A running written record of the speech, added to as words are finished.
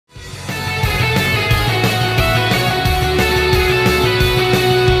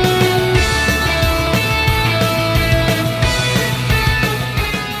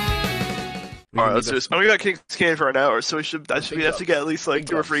let's do this. We got King's Canyon for an hour, so we have to get at least like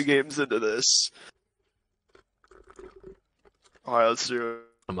 2 or 3 games into this. Alright, let's do it.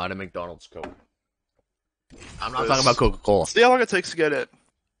 I'm out of McDonald's Coke. I'm not talking about Coca-Cola. See how long it takes to get it.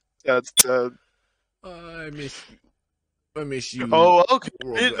 Yeah, it's I miss you. I miss you. Oh, okay.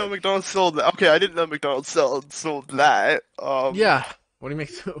 I didn't know McDonald's sold that. Okay, I didn't know McDonald's sold that. Yeah. What do you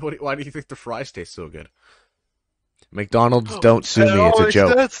make? Why do you think the fries taste so good? McDonald's, don't sue me. It's a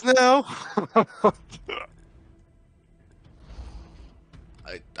joke. That's now.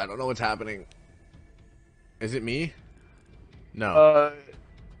 I don't know what's happening. Is it me? No.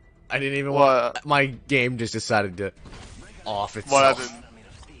 I didn't even want. My game just decided to off itself. What happened?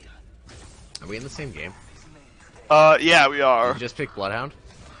 Are we in the same game? Yeah, we are. Did you just pick Bloodhound?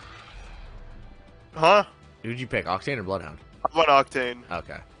 Huh? Who did you pick, Octane or Bloodhound? I went Octane.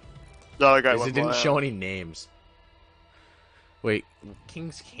 Okay. The other guy Because went it didn't Bloodhound. show any names. Wait,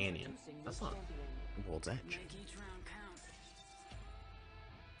 King's Canyon. That's not World's Edge.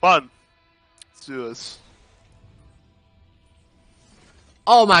 Fun. Let's do this.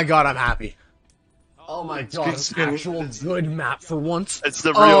 Oh my god, I'm happy. Oh my god, it's an actual good map for once. It's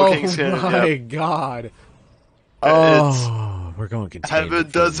the real King's Canyon. Oh my god. Oh, we're going containment.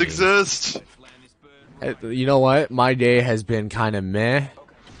 Heaven does exist. You know what? My day has been kind of meh.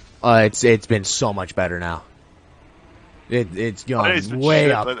 It's been so much better now. It's gone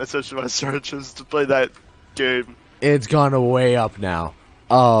way up. Essentially, my search is to play that game. It's gone way up now.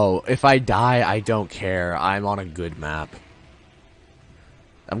 Oh, if I die, I don't care. I'm on a good map.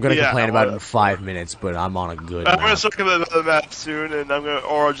 I'm gonna complain about it in 5 minutes, but I'm on a good map. I'm gonna start complaining about the map soon, and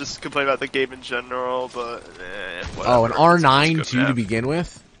or I'll just complain about the game in general. But whatever. Oh, an R9 too to begin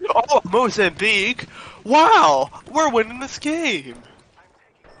with. Oh, Mozambique! Wow, we're winning this game.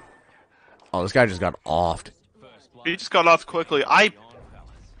 Oh, this guy just got offed. He just got off quickly.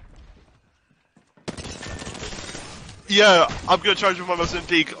 Yeah, I'm gonna charge him my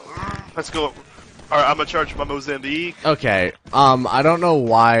Mozambique. Let's go. Alright, I'm gonna charge my Mozambique. Okay, I don't know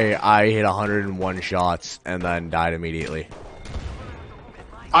why I hit 101 shots and then died immediately.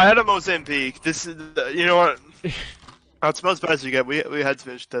 I had a Mozambique. This is, you know what? That's about as bad as you get. We had to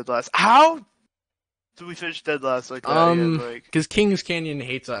finish dead last. How did we finish dead last like that? Because King's Canyon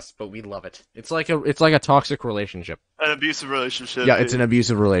hates us, but we love it. It's like a toxic relationship. An abusive relationship. Yeah, it's an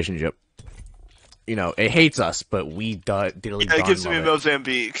abusive relationship. You know, it hates us, but we diddly it gives me a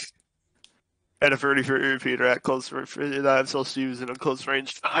Mozambique. And a 30-30 repeater at close range that I'm supposed to use in a close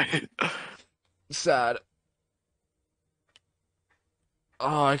range fight. Sad.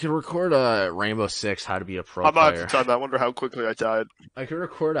 Oh, I could record a Rainbow Six How to Be a Pro I'm Player. not time. I wonder how quickly I died. I could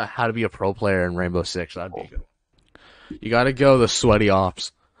record a How to Be a Pro Player in Rainbow Six. That'd be good. You gotta go the sweaty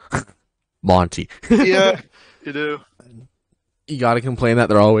ops. Monty. Yeah, you do. You gotta complain that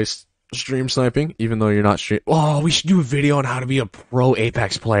they're always stream sniping, even though you're not stream. Oh, we should do a video on how to be a pro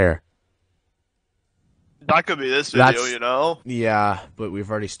Apex player. That could be this video, you know? Yeah, but we've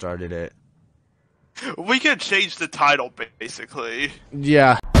already started it. We could change the title, basically.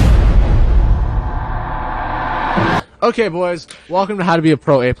 Yeah. Okay, boys. Welcome to How to Be a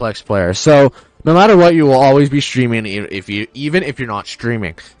Pro Apex Player. So, no matter what, you will always be streaming, even if you're not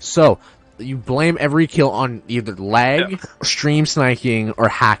streaming. So, you blame every kill on either lag, stream sniping, or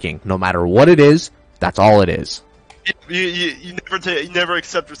hacking. No matter what it is, that's all it is. You never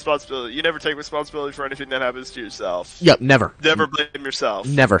accept responsibility. You never take responsibility for anything that happens to yourself. Yep, never. Never blame yourself.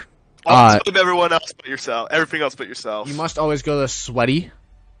 Never. Blame everyone else but yourself. Everything else but yourself. You must always go the sweaty.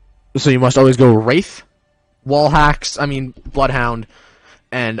 So you must always go Wraith, wall hacks. I mean Bloodhound,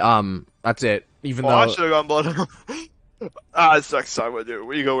 and that's it. Even though I should have gone Bloodhound. It's next time we do.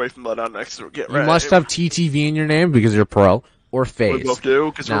 We go away from Bloodhound next. Get ready. You must have TTV in your name because you're pro. Or FaZe. We both do,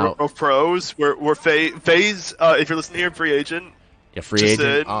 because we're both pros. We're FaZe, if you're listening here, free agent. Yeah, free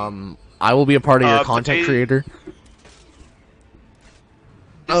agent. I will be a part of your content creator.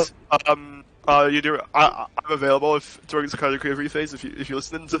 You do. I'm available to work as a content creator for you, FaZe, if you're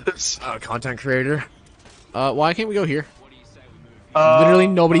listening to this. Content creator. Why can't we go here? Literally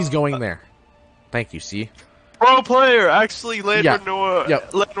nobody's going there. Thank you, see? Pro player, actually land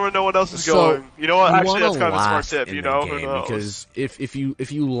where no one else is going. You know what? Actually, that's kind of a smart tip. You know, who knows? Because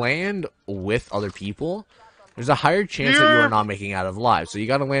if you land with other people, there's a higher chance that you are not making out of live. So you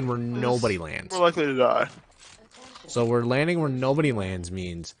got to land where nobody lands. We're likely to die. So we're landing where nobody lands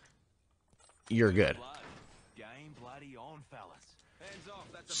means you're good.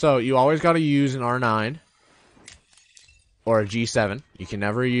 So you always got to use an R9 or a G7. You can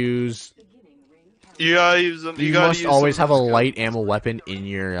never use. You gotta use them. You must always have a light ammo weapon in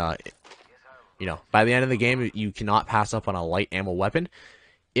your, you know, by the end of the game, you cannot pass up on a light ammo weapon.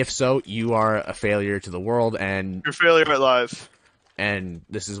 If so, you are a failure to the world, and You're a failure at life.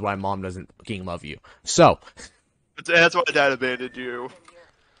 this is why mom doesn't fucking love you. So, That's why dad abandoned you.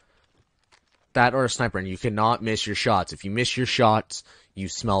 that or a sniper, and you cannot miss your shots. If you miss your shots, you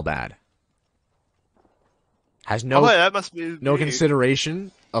smell bad. Has no Oh, wait, that must be no me.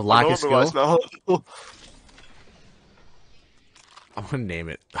 consideration of lack of I skill. smell. I'm gonna name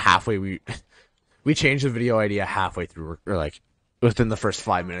it halfway. We changed the video idea halfway through, or like within the first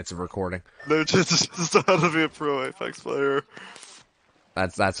 5 minutes of recording. No, just how to be a pro Apex player.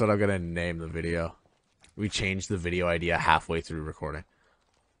 That's what I'm gonna name the video. We changed the video idea halfway through recording.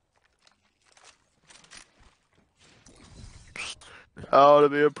 How to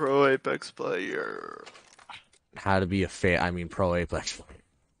be a pro Apex player. How to be a pro Apex player.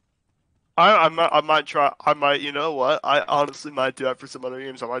 I might try. I might. You know what? I honestly might do that for some other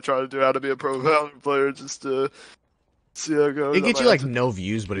games. I might try to do how to be a pro Valorant player just to see how it goes. It gets you like no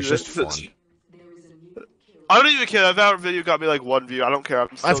views, but it's just fun. I don't even care. That Valorant video got me like 1 view. I don't care.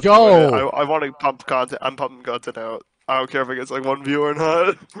 I'm still Let's go! doing it. I want to pump content. I'm pumping content out. I don't care if it gets like 1 view or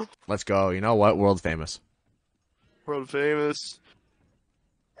not. Let's go. You know what? World famous. World famous.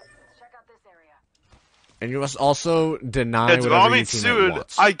 And you must also deny Yeah, dude, whatever I your mean, teammate soon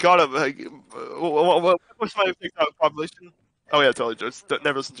wants. I gotta. Like, what's my TikTok population? Oh yeah, totally. Just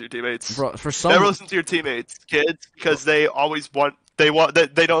never listen to your teammates. Bro, for some, Never listen to your teammates, kids, because they always want. They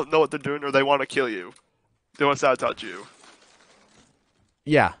don't know what they're doing, or they want to kill you. They want to sabotage you.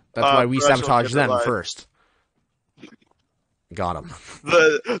 yeah, that's why we professional sabotage kids them alive. first. Got him.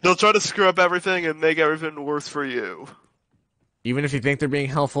 They'll try to screw up everything and make everything worse for you. Even if you think they're being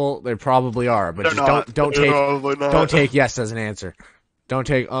helpful, they probably are. But They're just not. don't They're take probably not. don't take yes as an answer. Don't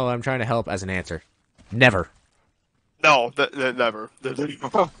take I'm trying to help as an answer. Never. No, never.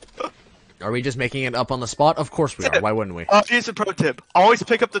 Are we just making it up on the spot? Of course we are. Why wouldn't we? Here's a pro tip: always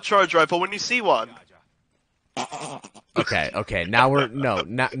pick up the charge rifle when you see one. Okay. Now we're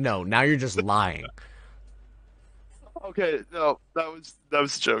now you're just lying. Okay, no, that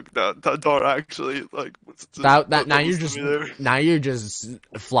was a joke. No, don't actually like. Now don't you're listen to me there. now you're just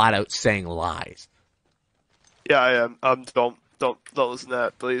flat out saying lies. Yeah, I am. Don't listen to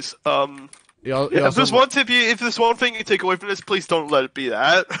that, please. You al- you Yeah, if also- there's one tip, if there's one thing you take away from this, please don't let it be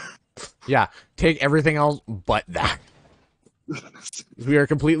that. yeah, take everything else but that. We are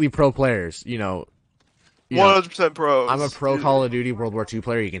completely pro players. You know, 100% pros. I'm a pro Call of Duty World War II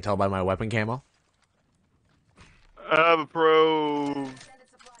player. You can tell by my weapon camo. I'm a pro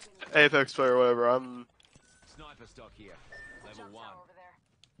Apex player, whatever. I'm Sniper stock here. Level 1.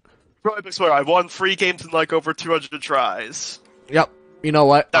 pro Apex player. I've won 3 games in like over 200 tries. Yep. You know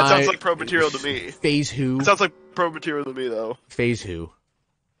what? That sounds like pro material to me. Phase who? It sounds like pro material to me, though. Phase who?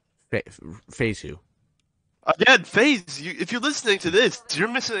 Phase who? Again, FaZe, if you're listening to this, you're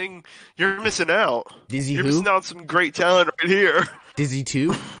missing out. Dizzy You're who? missing out on some great talent right here. Dizzy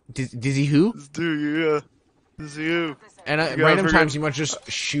 2? Dizzy who? Dude, yeah. This is you. And at gotta random figure- times, you might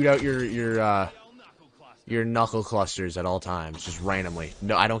just shoot out your knuckle clusters at all times, just randomly.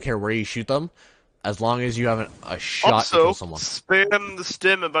 No, I don't care where you shoot them, as long as you have a shot to Also, kill someone. spam the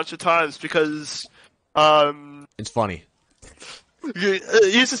stim a bunch of times because, It's funny.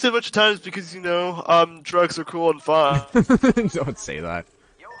 use the stim a bunch of times because, drugs are cool and fun. Don't say that.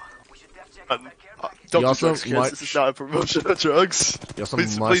 Don't You do also drugs, kids. This is not a promotion of drugs. You also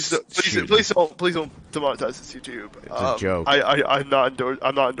Please must shoot. please don't demonetize this YouTube. It's a joke. I'm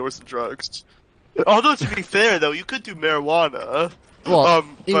not endorsing drugs. Although to be fair though, you could do marijuana. Well,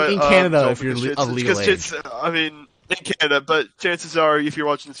 in Canada, don't if you're because of legal kids- age. I mean, in Canada, but chances are, if you're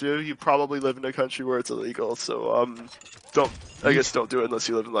watching this video, you probably live in a country where it's illegal. So, don't do it unless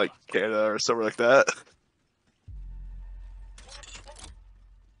you live in like Canada or somewhere like that.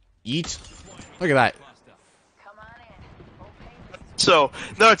 Eat. Look at that. So,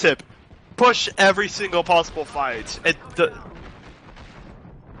 another tip: push every single possible fight.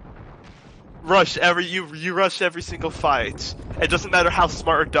 You rush every single fight. It doesn't matter how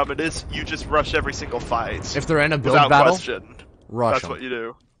smart or dumb it is. You just rush every single fight. If they're in a build Without battle, question. rush That's them. what you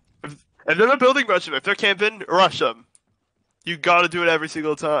do. And they're not building rush them. If they're camping, rush them. You gotta do it every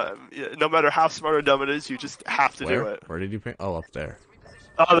single time. Yeah, no matter how smart or dumb it is, you just have to do it. Where did you pick? Oh, up there.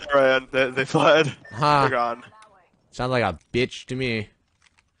 Oh, they ran. They fled. Huh. They're gone. Sounds like a bitch to me.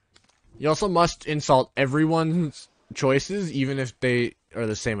 You also must insult everyone's choices, even if they are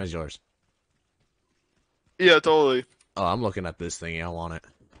the same as yours. Yeah, totally. Oh, I'm looking at this thing. I want it.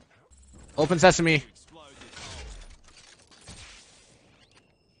 Open sesame.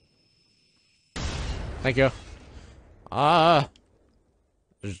 Thank you.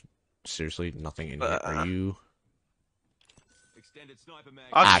 There's seriously nothing in here. Are you? Extended sniper mag.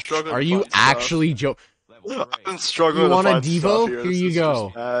 I'm struggling. Are to you find stuff. actually Level I'm 3. struggling You to want a find Devo? stuff here. Here This you is go.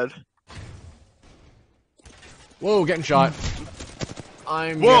 just bad. Whoa, getting shot.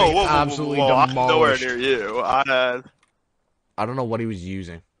 I'm Whoa, getting whoa, whoa, absolutely whoa, whoa. I'm nowhere demolished. near you. I don't know what he was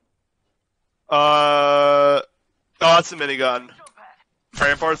using. oh, that's a minigun.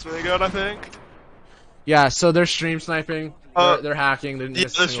 Rampart's minigun, I think. Yeah, so they're stream sniping. They're hacking. They didn't Yeah,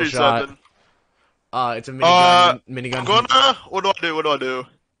 miss a that's single street shot. something. It's a minigun. Minigun. I'm gonna. What do I do? What do I do?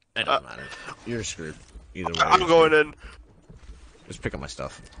 It doesn't matter. You're screwed. Either way. I'm you're going screwed. in. Just pick up my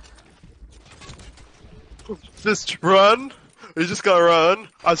stuff. Just run. You just gotta run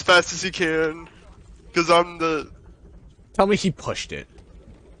as fast as you can. Cause I'm the. Tell me he pushed it.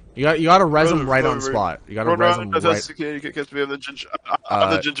 You gotta res him Run, right run, on run. spot. You gotta Run res around him as right. fast as you can. You can catch me.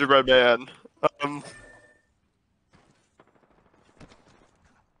 I'm the gingerbread man.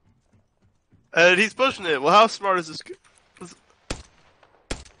 And he's pushing it. Well, how smart is this?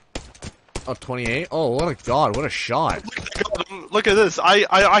 Oh, 28? Oh, what a god! What a shot! Look at this.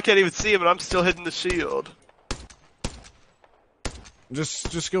 I can't even see him, and I'm still hitting the shield.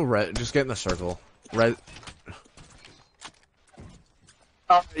 Just go red. Just get in the circle. Red.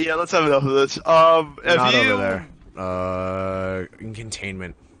 Yeah, let's have enough of this. If Not you, over there. In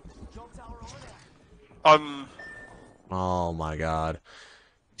containment. Oh my god.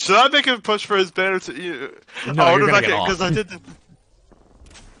 Should I make him push for his banner to you? No, you're gonna get off. Because I did.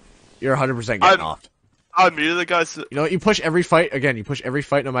 You're 100% getting off. I muted the guys. You know what? You push every fight. Again, you push every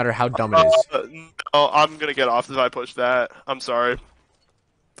fight no matter how dumb it is. No, I'm gonna get off if I push that. I'm sorry.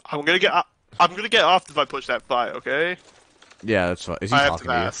 I'm gonna get off if I push that fight. Okay. Yeah, that's what. Is he I have talking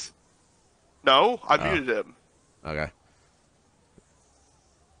to to you? pass. No, I muted him. Okay.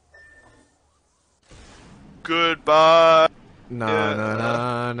 Goodbye. No, Yeah. no,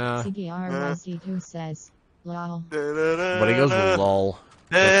 no, no. CGR says, lol. But he goes lol.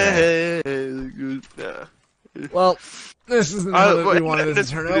 Hey, good. Yeah. Well, this isn't how we wanted this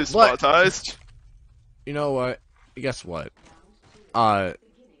to turn out. But Monetized. you know what? Guess what?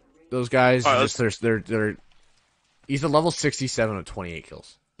 Those guys All right, just they're. He's a level 67 with 28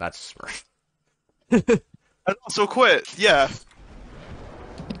 kills. That's smart. And also quit. Yeah.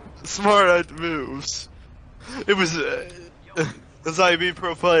 Smart moves. It was. That's how you be a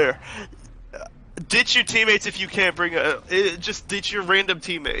pro player. Ditch your teammates if you can't bring just ditch your random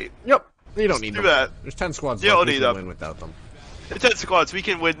teammate. Yep. You don't Just need do them. that. There's 10 squads You left. don't We need can them. win without them. 10 squads, we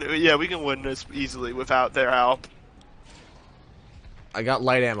can win. Yeah, we can win this easily without their help. I got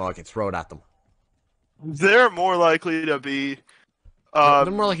light ammo. I can throw it at them. They're more likely to be. They're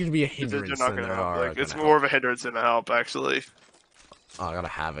more likely to be a They're hindrance not than gonna they help. are. Like, it's gonna more of a hindrance than a help, actually. help. Oh, I got a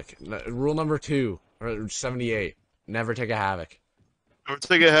havoc. Rule number 2, or 78. Never take a havoc. Or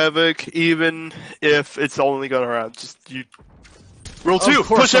take a havoc, even if it's only going around. Just you. Rule 2: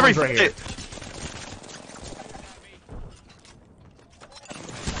 course, push everything. someone's right here.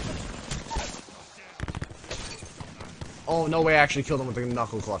 Oh, no way I actually killed him with the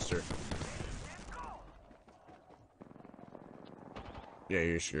knuckle cluster. Yeah,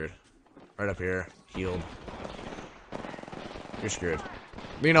 you're screwed. Right up here. Healed. You're screwed.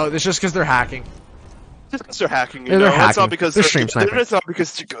 You know, it's just because they're hacking. Just because they're hacking, you Yeah, know. they're It's hacking. not because They're stream sniping. It's not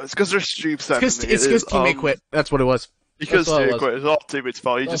because it's because they're stream sniping. It's because teammate quit. That's what it was. Because That's all it teammate was. quit. It's all teammates'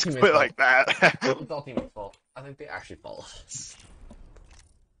 fault. You It's all just teammates' quit fault. like that. It's all teammates' fault. I think they actually followed us.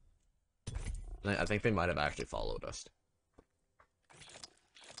 I think they might have actually followed us.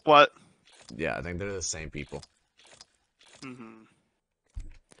 What? Yeah, I think they're the same people. Mm-hmm.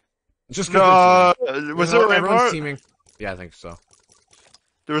 Just No, because was there a rave everyone's heart? teaming. Yeah, I think so.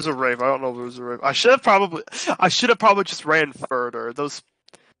 There was a rave. I don't know if there was a rave. I should have probably just ran further. Those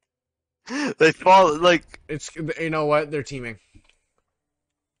they fall like It's you know what? They're teaming.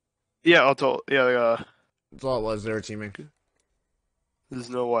 yeah. I'll tell yeah. That's all it was. They were teaming. There's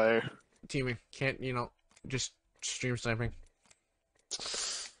no way. Teaming. Can't just stream sniping.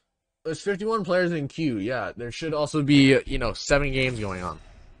 There's 51 players in queue. Yeah, there should also be 7 games going on.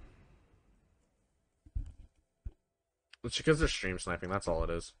 It's because they're stream sniping. That's all it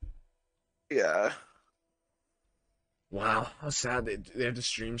is. Yeah. Wow, how sad they have to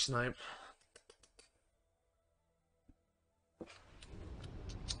stream snipe.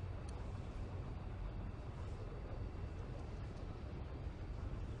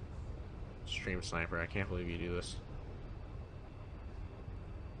 Stream sniper, I can't believe you do this.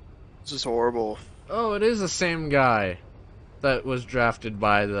 This is horrible. Oh, it is the same guy that was drafted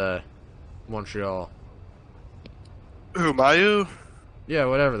by the Montreal. Who, Mayu? Yeah,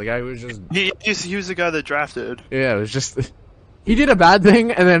 whatever. The guy who was just He was the guy that drafted. yeah, it was just He did a bad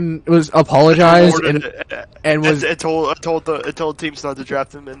thing and then was apologized and was it told teams not to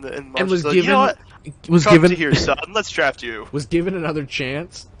draft him in March. and was So, given you know what? was Come given to here, son. Let's draft you. was given another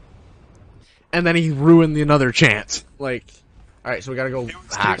chance, and then he ruined another chance. Like, all right, so we gotta go. He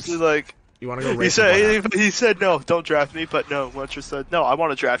was Hacks. seriously like, You want to go? he Race said no, don't draft me. But no, Muncher said no, I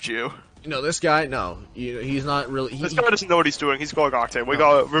want to draft you. No, this guy, no, he's not really. This guy doesn't know what he's doing. He's going Octane.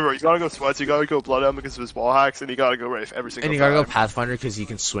 Remember, you gotta go Sweats, you gotta go Bloodhound because of his wall hacks, and you gotta go Wraith every single and you time. gotta go Pathfinder because he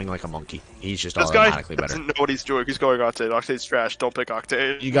can swing like a monkey. He's just This guy automatically better. doesn't know what he's doing. He's going Octane. Octane's trash. Don't pick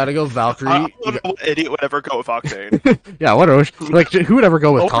Octane. You gotta go Valkyrie. I don't know what idiot would ever go with Octane. Yeah, whatever. Like, who would ever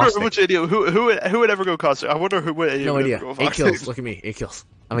go with I wonder Caustic? which idiot who would ever go Caustic. I wonder what idiot No would idea. ever go with 8 Octane. kills. Look at me. 8 kills.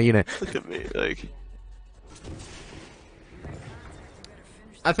 I'm a unit. Look at me, like.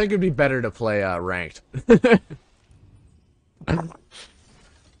 I think it'd be better to play ranked.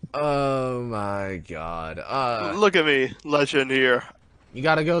 Oh my god. Look at me, legend here. You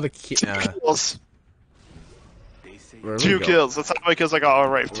gotta go the Kills. where are we 2 go- kills. That's how many kills I got on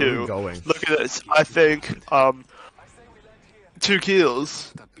rank where are we 2. going? Look at this. I think 2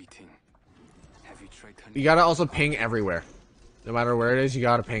 kills. You gotta also ping everywhere. No matter where it is, you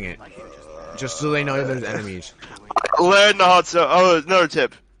gotta ping it. Just so they know there's enemies. Land in the hot zone. Oh, another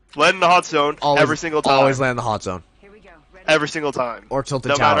tip. Land in the hot zone Always, every single time. Always land in the hot zone. Every single time. Or tilted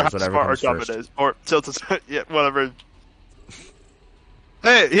No matter how towers, whatever smart or comes dumb first. it is. Or tilted, yeah, whatever.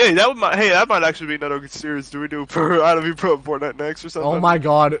 Hey, that might actually be another good series. Do we do pro Fortnite next or something? Oh my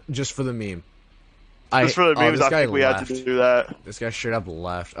god, just for the meme. Just for the memes, this I guy think we left. had to do that. This guy straight up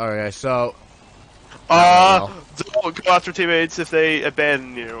left. Alright, so... Don't go after teammates if they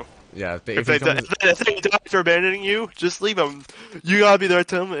abandon you. Yeah, If they die after abandoning you, just leave them. You gotta be there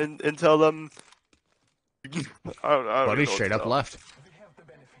to them and tell them. I don't But he know what straight to up tell. left.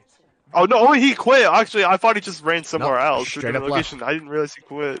 Oh no, he quit. Actually, I thought he just ran somewhere Nope, else. straight Different up left. location. I didn't realize he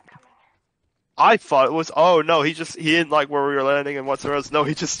quit. I thought it was. Oh no, he didn't like where we were landing and whatsoever else. No,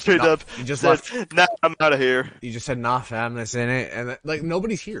 he just straight No, up he just said, left. "Nah, I'm out of here." You just said, nah fam, this in it, and like,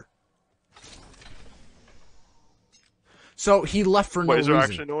 nobody's here. So, he left for no Wait, is there reason.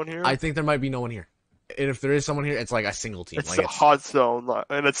 actually no one here? I think there might be no one here. And if there is someone here, it's like a single team. It's Like the hot zone,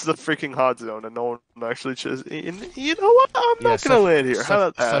 and it's the freaking hot zone, and no one actually just. You know what? I'm not gonna land here. How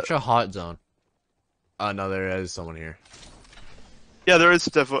about that? Such a hot zone. No, there is someone here. Yeah, there is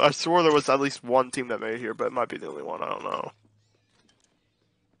definitely. I swore there was at least one team that made it here, but it might be the only one. I don't know.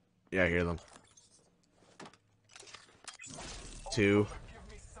 Yeah, I hear them. 2.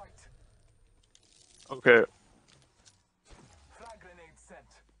 Okay.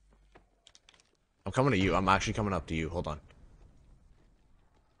 I'm coming to you. I'm actually coming up to you. Hold on.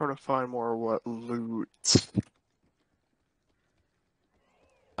 Trying to find more what loot.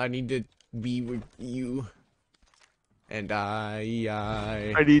 I need to be with you. And I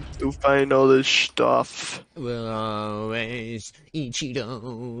I need to find all this stuff. will always eat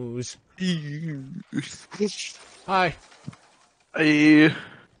Cheetos. Hi. I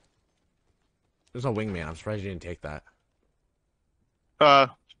There's no wingman. I'm surprised you didn't take that.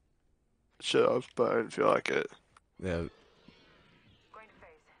 should have, but I didn't feel like it. Yeah.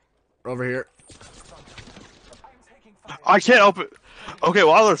 Over here. I can't open. Okay,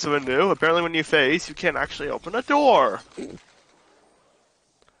 well I learned something new. Apparently, when you phase, you can't actually open a door.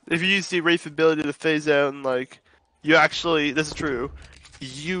 If you use the Wraith ability to phase out, and like, you actually, this is true,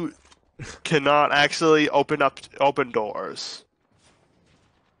 you cannot actually open doors.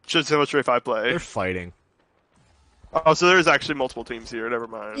 Shows how much Wraith I play. They're fighting. Oh, so there's actually multiple teams here. Never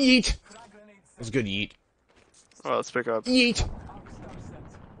mind. Yeet. It's good yeet. Oh, let's pick up. Yeet.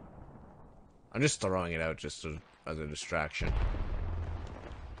 I'm just throwing it out just as a distraction.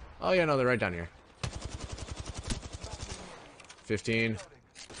 Oh yeah, no, they're right down here. 15.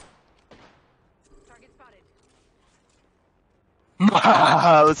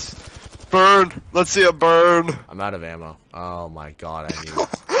 Let's burn. Let's see a burn. I'm out of ammo. Oh my god, I need.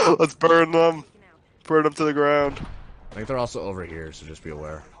 Let's burn them. Burn them to the ground. I think they're also over here, so just be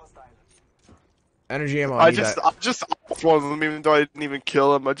aware. Energy ammo. I need just that. offed one of them, even though I didn't even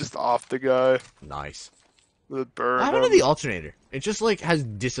kill him. I just offed the guy. Nice. The burn. What happened to the alternator? It just like has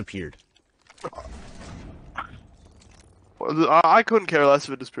disappeared. I couldn't care less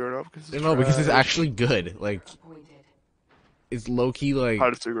if it disappeared up because No, because it's actually good. Like, it's low key. Like,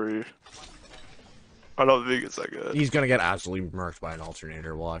 I disagree. I don't think it's that good. he's gonna get absolutely murked by an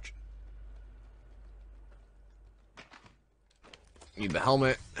alternator. Watch. Need the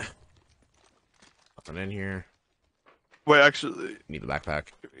helmet. Nothing in here. Wait, actually, Need the backpack.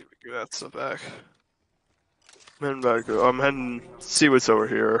 give that stuff back. I'm heading back. I'm heading to see what's over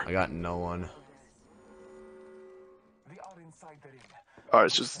here. I got no one. Alright,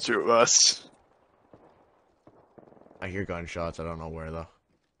 it's just the two of us. I hear gunshots. I don't know where though.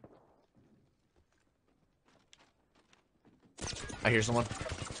 I hear someone.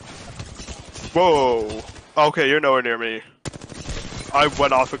 Whoa. Okay, you're nowhere near me. I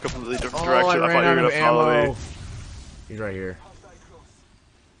went off a completely different direction. I thought you were gonna follow me. He's right here.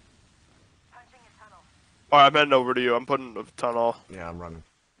 Alright, I'm heading over to you. I'm putting a tunnel. Yeah, I'm running.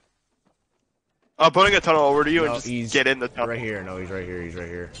 I'm putting a tunnel over to you No, and he's just get in the tunnel. Right here. No, he's right here. He's right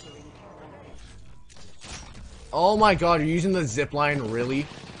here. Oh my god, you're using the zip line, really?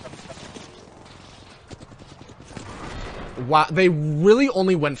 Wow, they really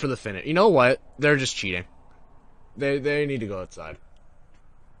only went for the finish. You know what? They're just cheating. They need to go outside.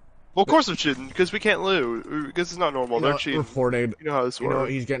 Well, of course they're cheating, because we can't lose. Because it's not normal. You know, They're cheating. reported. You know how this You know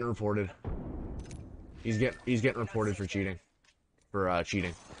works. he's getting reported. He's getting reported for cheating. For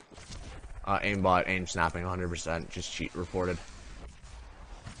cheating. Aimbot, aim snapping, 100%. Just cheat reported.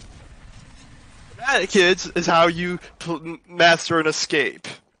 That, kids, is how you master an escape.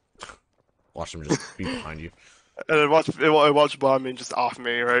 Watch him just be behind you. And then watch bombing just off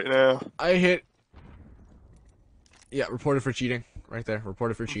me right now. I hit. Yeah, reported for cheating. Right there.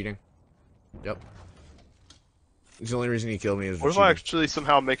 Reported for cheating. Yep. The only reason he killed me is for What if cheating. I actually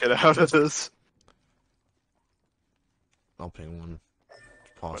somehow make it out of this? I'll ping one.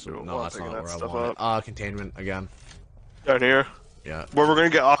 Possible. I'm No, that's picking not that where I stuff want up. it. Containment again. Down here? Yeah. Where we're gonna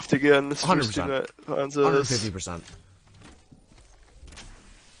get offed again. This 100%. 150%.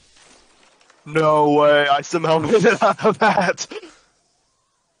 No way, I somehow made it out of that.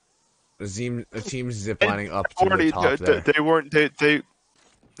 The team's ziplining up to Already, the top there.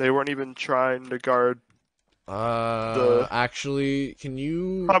 they weren't even trying to guard. Actually, can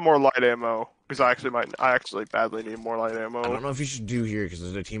you? Probably more light ammo, because I actually badly need more light ammo. I don't know if you should do here because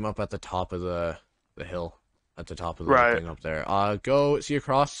there's a team up at the top of the hill, at the top of the Right. thing up there. Go see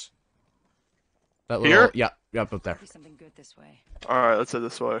across. That Here? Yeah, yep, up there. Do something good this way. Alright, let's head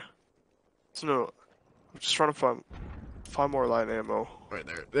this way. So no, I'm just trying to find more light ammo. Right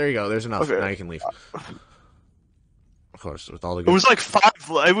there. There you go. There's enough. Okay. Now you can leave. Of course, with all the It good.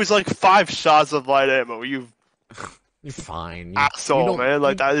 was like five shots of light ammo. You You're fine. You asshole, don't- man!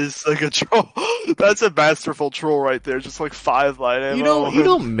 Like that is like a troll. That's a masterful troll right there. Just like 5 light ammo. You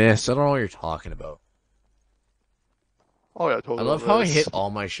don't miss. I don't know what you're talking about. Oh yeah, totally. I love how I miss. hit all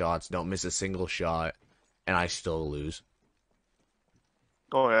my shots, don't miss a single shot, and I still lose.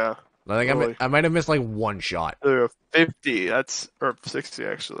 Oh yeah. I think Really? I might have missed like one shot. 50. That's or 60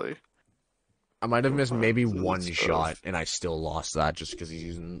 actually. I might have missed maybe This is one tough. shot, and I still lost that just because he's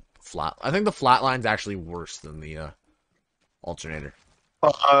using flat. I think the flatline's actually worse than the alternator.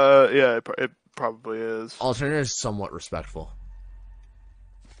 Yeah, it probably is. Alternator is somewhat respectful.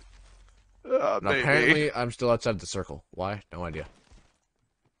 Now, Maybe. apparently, I'm still outside the circle. Why? No idea.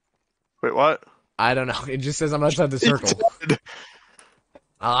 Wait, what? I don't know. It just says I'm outside the circle.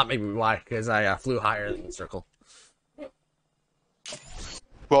 Maybe why? Because I flew higher than the circle.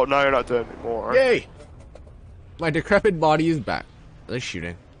 Well, now you're not dead anymore. Yay! My decrepit body is back. Are they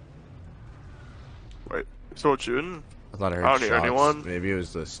shooting? Wait, so it's shooting? I thought I heard I don't hear shots. anyone. Maybe it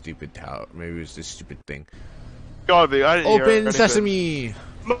was the stupid tower. Maybe it was this stupid thing. Gotta be. I didn't hear Open anything. sesame!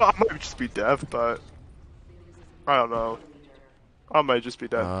 I might just be deaf, but I don't know. I might just be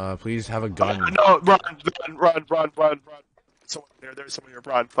deaf. Please have a gun. No, run! Someone here. There's someone here.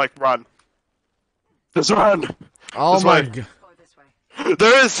 Run! Like run! Just run! Oh this my way. god. Go this way.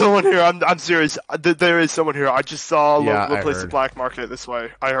 There is someone here. I'm serious. There is someone here. I just saw Yeah, the I place heard. the black market this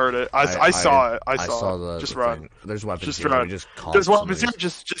way. I heard it. I saw it. I saw it. the Just the run. thing. There's weapons Just here. run. We just called There's weapons here.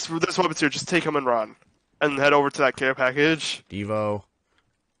 somebody. There's weapons here. Just take them and run, and head over to that care package. Devo.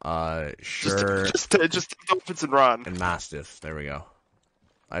 Sure. Just take the weapons and run. And Mastiff. There we go.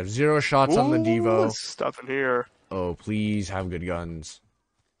 I have 0 shots on the Ooh, Devo. there's stuff in here. Oh, please have good guns.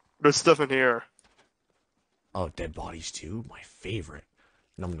 There's stuff in here. Oh, dead bodies too. My favorite.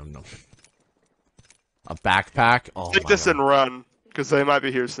 Num num num. A backpack. Oh Take my this god. and run, because they might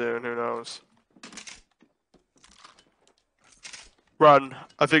be here soon. Who knows? Run.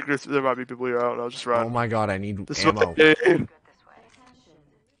 I think there might be people here. I don't know. Just run. Oh my god, I need This is ammo. what they need. Go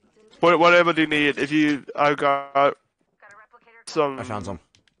this way. What ammo do you need? I got Got a replicator. some. I found some.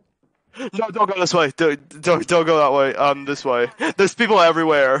 No, don't go this way. Don't go that way. This way. There's people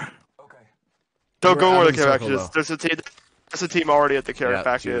everywhere. Okay. Don't go We're where out the of the care circle, package is. There's a team already at the care Yeah, 2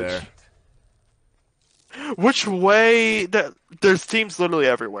 package. there. Which way? There's teams literally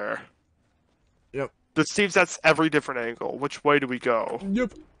everywhere. Yep. There's teams that's every different angle. Which way do we go?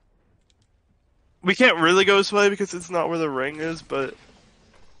 Yep. We can't really go this way because it's not where the ring is, but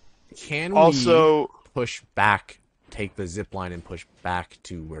Can also we push back take the zip line and push back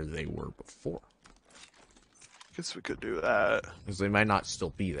to where they were before. Guess we could do that. Because they might not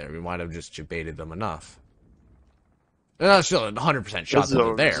still be there. We might have just baited them enough. They're not still a 100% shot that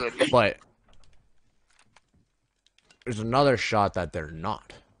they're there, but there's another shot that they're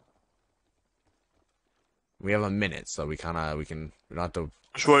not. We have a minute, so we can not to.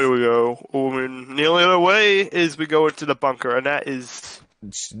 Which way do we go? I mean, the only other way is we go into the bunker, and that is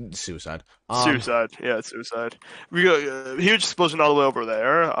Suicide. suicide. Yeah, it's suicide. We go huge explosion all the way over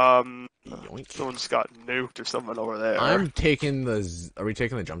there. Yoink. Someone just got nuked or something over there. I'm taking the. Are we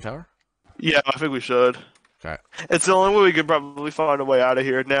taking the jump tower? Yeah, I think we should. Okay. It's the only way we could probably find a way out of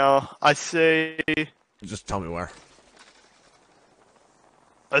here. Now, I say Just tell me where.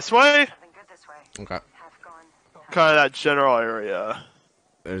 this way, Nothing good this way. Okay. Half gone. kind of that general area.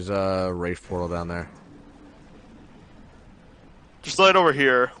 There's a Wraith portal down there. Just light over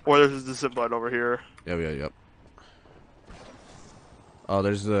here, or there's the zip line over here. Yep. Oh,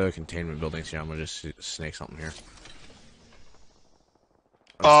 there's the containment buildings here. I'm gonna just snake something here.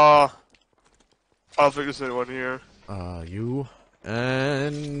 I don't think there's anyone here. You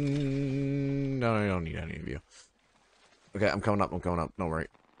and no, I don't need any of you. Okay, I'm coming up. Don't worry.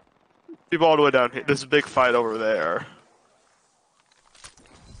 People all the way down here. There's a big fight over there.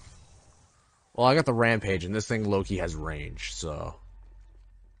 Well, I got the rampage, and this thing Loki has range, so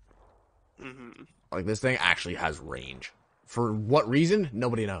like this thing actually has range. For what reason?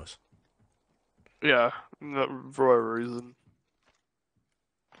 Nobody knows. Yeah, for whatever reason.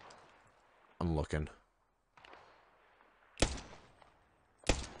 I'm looking.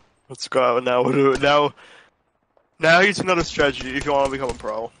 Let's go out now. Now here's another strategy if you want to become a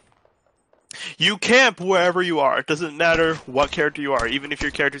pro. You camp wherever you are. It doesn't matter what character you are. Even if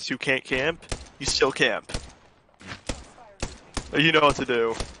your characters who can't camp, you still camp. You know what to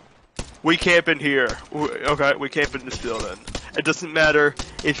do. We camp in here. Okay, we camp in this building. It doesn't matter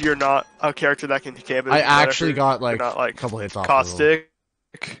if you're not a character that can camp. I actually got like a couple hits off. caustic.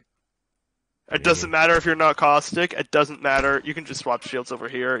 It doesn't matter if you're not caustic. It doesn't matter. You can just swap shields over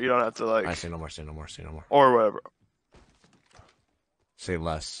here. You don't have to like. I say no more. Or whatever. Say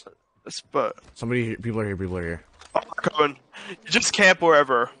less. But People are here. oh, they're coming. You just camp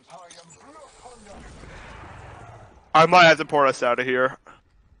wherever. I might have to port us out of here.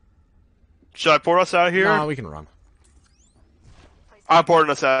 Should I port us out of here? No, we can run. I'm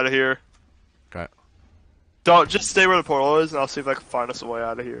porting us out of here. Okay. Don't just stay where the portal is, and I'll see if I can find us a way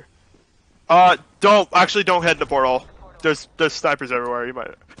out of here. Don't head in the portal. There's snipers everywhere. You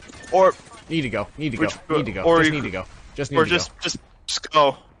might, or Need to go. Or Need to go. Just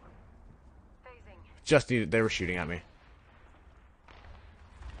go. They were shooting at me.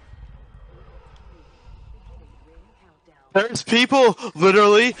 There's people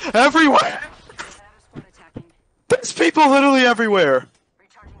literally everywhere. There's people literally everywhere.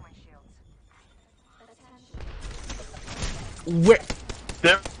 Recharging my shields. Where?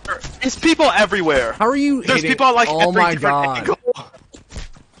 There's people everywhere. How are you There's hitting? people on like Oh every my different god. angle.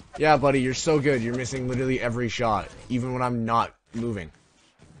 Yeah, buddy, you're so good. You're missing literally every shot, even when I'm not moving.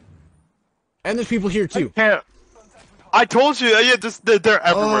 And there's people here too. Can't. I told you. Yeah, they're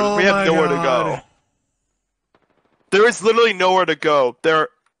everywhere. Oh we have my nowhere to God. go. There is literally nowhere to go. They're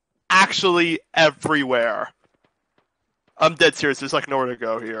actually everywhere. I'm dead serious. There's like nowhere to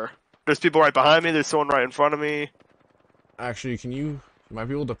go here. There's people right behind me. There's someone right in front of me. Actually, you might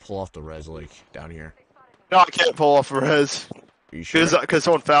be able to pull off the res like down here. No, I can't pull off a res. Are you sure? Because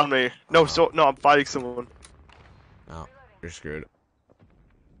someone found me. No, no, I'm fighting someone. No, you're screwed.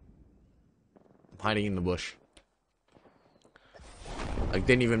 I'm hiding in the bush. Like,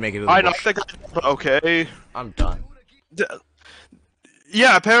 didn't even make it to the I bush. think okay. I'm done.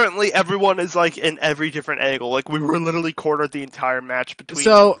 Yeah, apparently everyone is like in every different angle. Like we were literally cornered the entire match between.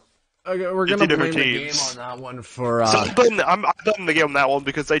 So, okay, we're gonna 50 blame different the game teams. on that one for. So I'm done the game on that one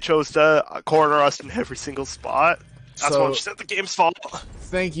because they chose to corner us in every single spot. That's So- what just the game's fault.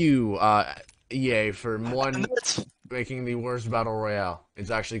 Thank you, EA, for And one that's, making the worst battle royale. It's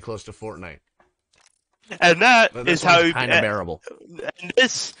actually close to Fortnite. and that But is this how one's you, kind of bearable. and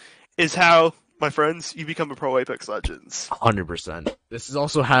this is how, my friends, you become a pro Apex Legends. 100%. This is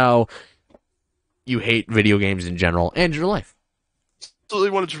also how you hate video games in general and your life.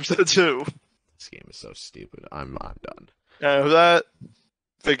 Absolutely 100% too. This game is so stupid. I'm done. And with that,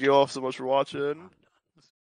 thank you all so much for watching.